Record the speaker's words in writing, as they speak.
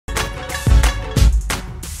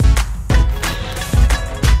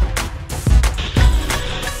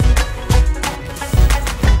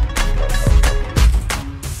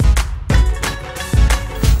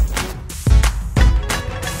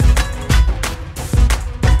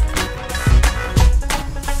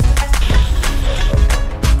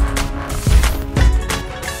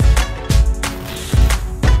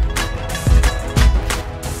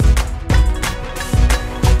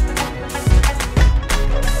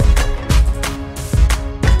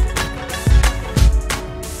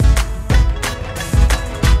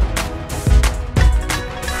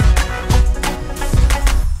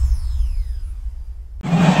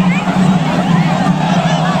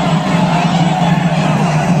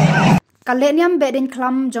Leh-Niam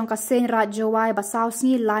Behdeiñkhlam jong kaseng rat jowai basau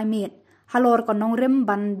sngi lai met. Halor ko nongrim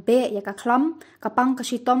ban be ya ka klam kapang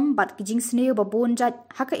kasitom bat kijing sneu babun jat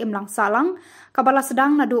haka imlang salang kabala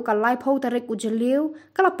sedang nadu ka lai pau tarik ujeliu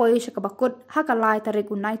kala poi bakut haka lai tarik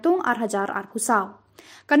unaitung ar hajar ar kusau.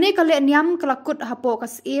 Kane ka Leh-Niam kalakut hapo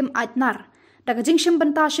kasim ajnar. Daga jingshim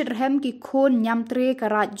benta shidrhem ki khon nyam tre ka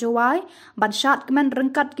rat jowai ban shat kemen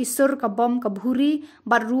Ryngkat ki sur ka bom ka bhuri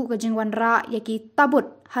bat ru ka jingwan ra ya ki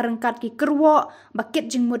Tabut harengkat ki Kyrwoh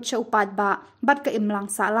bakit Jingmut sha upat ba bat ka imlang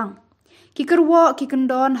salang. Ki Kyrwoh ki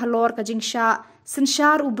kendon halor ka jingsha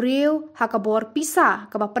sensyar ubreu ha Khubor pisa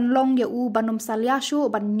ka ba penlong ya u banum saliashu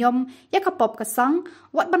ban nyom ya ka pop kasang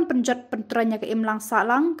wat ban penjat pentranya ka imlang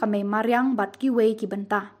salang ka me maryang bat ki wei ki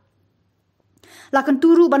benta. Lakan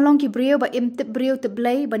turu banlong ki breu ba im tip breu tip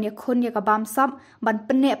blay ban ya khon ya ka bam sap ban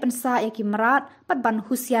penne pensa ya ki merat pat ban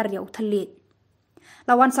husiar ya uthalit.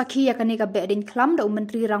 Lawan sakhi ya kani ka Behdeiñkhlam da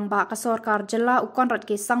Menteri Rangba ka Khuborjylla ukon rat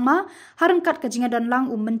ke sangma harengkat ka jingadan lang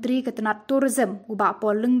Menteri ka tenat tourism uba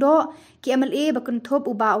pol lengdo ki MLA ba kunthop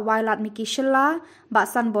uba wailat miki Shillong ba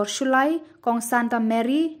san Khuborjylla kong Santa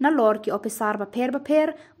Mary na lor ki officer ba pher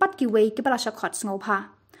pat ki wei ki bala shakhat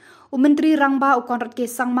ngobha. Menteri Rangba ukon rat ke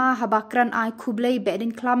sangma habakran ai khublei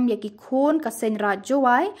Behdeiñkhlam ya ki khon ka senra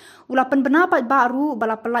jowai ulapan benapat baru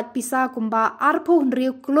bala pelat pisa kumba arpo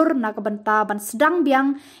hnriu klur na ka benta ban sedang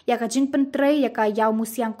biang ya ka jing pentrei ya ka yau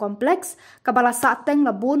musiang kompleks ka bala sateng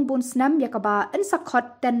la bun snam ya ka ba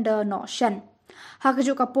ensakhot tender no shen.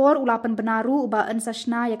 Hakajuk kapor ulapan benaru uba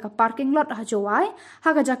ensashna ya ka parking lot ha jowai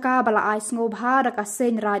hakajaka bala ai ngobha da ka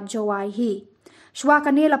senra jowai hi. Shwa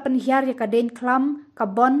kane la penhiar ya ka Behdeiñkhlam ka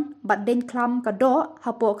bon bat Behdeiñkhlam ka do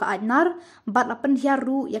hapo ka ajnar bat la penhiar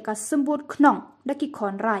ru ya ka sembut knong da ki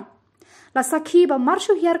khon raj. La sakhi ba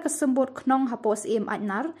marshu hiar ka sembut knong hapo sim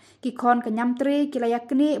ajnar ki khon ka nyamtre ki la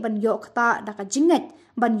yakne ban yo kta da ka jinget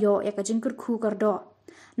ban yo ya ka jingkur khu kardo.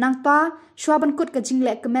 Nang pa shwa ban kut ka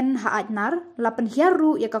jingle kemen ha ajnar la penhiar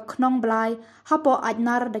ru ya ka knong blai hapo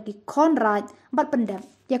ajnar da ki khon raj bat pendem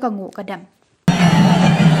ya ka ngu kadam.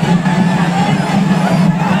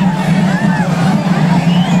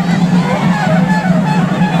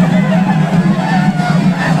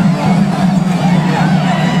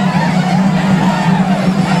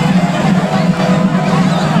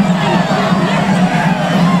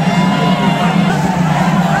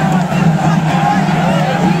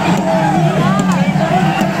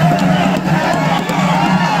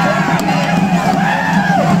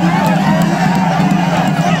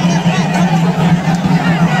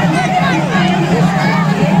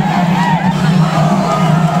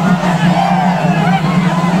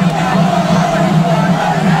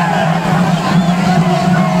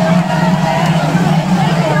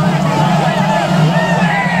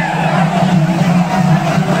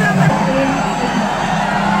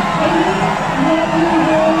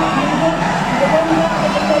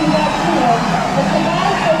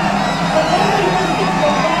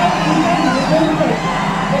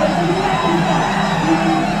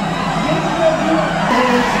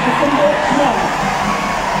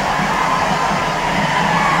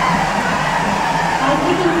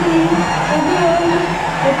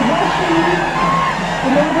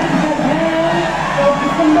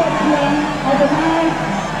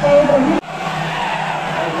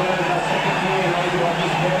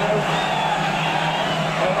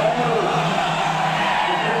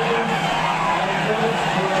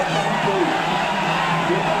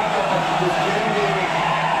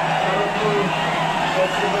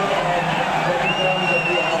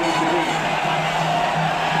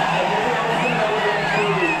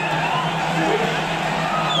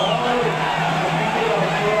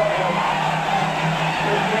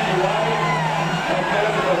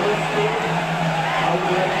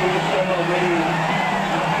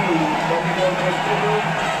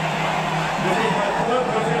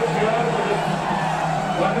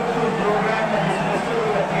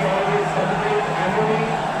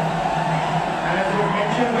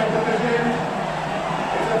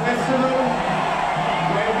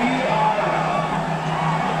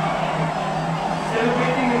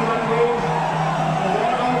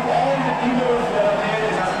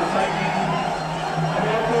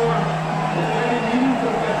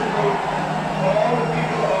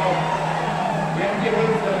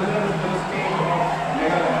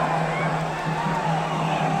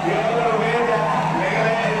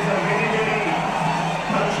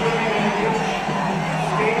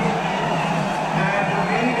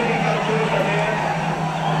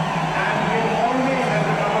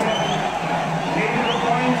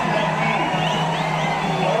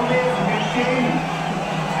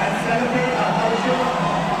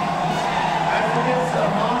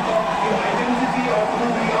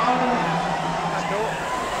 Aduh,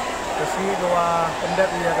 kasi gawa pendet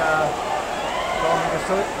dia ka dong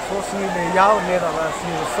so sini le yau ne ra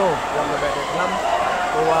sini so yang Behdeiñkhlam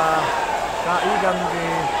gawa kai gam di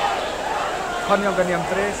kon yang kan yang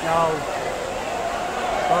tres now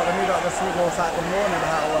kalau kami dak kasi go sa temo ne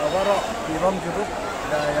ha waro di rom juruk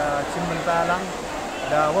da ya Jingmut lang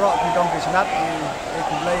da waro di dong di senat di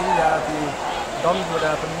kulai ya di dong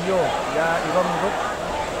da penyo ya di rom juruk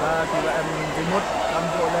di Jingmut am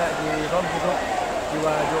le di rom juruk di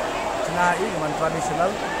wa jo senai man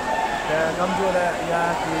tradisional da gam le ya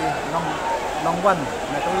di long wan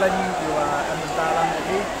na tulen di wa lang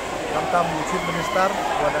di lam tam chief minister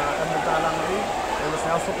wada lang di oleh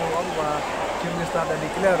masuk orang wa chief minister dan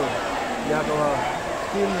declare ya bahwa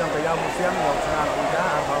tim yang kaya musiam yang sangat muda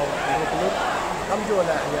atau berkulit kami juga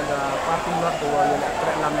ya ada parti luar bahwa yang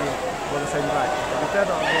trek lami boleh sembrai kita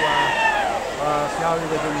dah bahwa siapa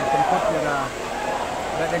yang jadi tempat yang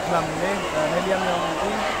Behdeiñkhlam ni Leh-Niam yang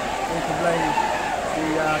ini mulai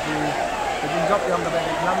di job yang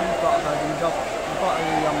Behdeiñkhlam kok di job kok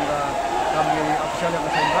yang kami official yang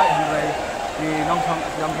sembrai mulai di nongkrong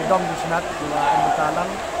yang di dom di senat juga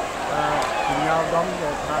emutalang punya dom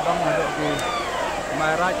dom ada di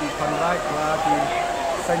Mairai di Panrai di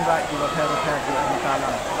sembrai di hotel di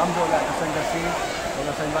emutalang kami juga kesengkasi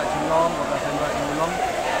juga sembrai Shillong juga sembrai Shillong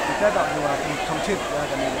kita tak buat di Chongchit ya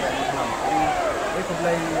kami Behdeiñkhlam ini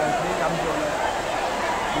kembali yang ini kami juga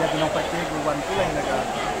ya di Peit di Wan Pulang negara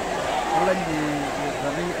Pulang di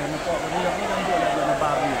dari Nepal dari yang kami juga di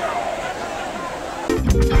Bali.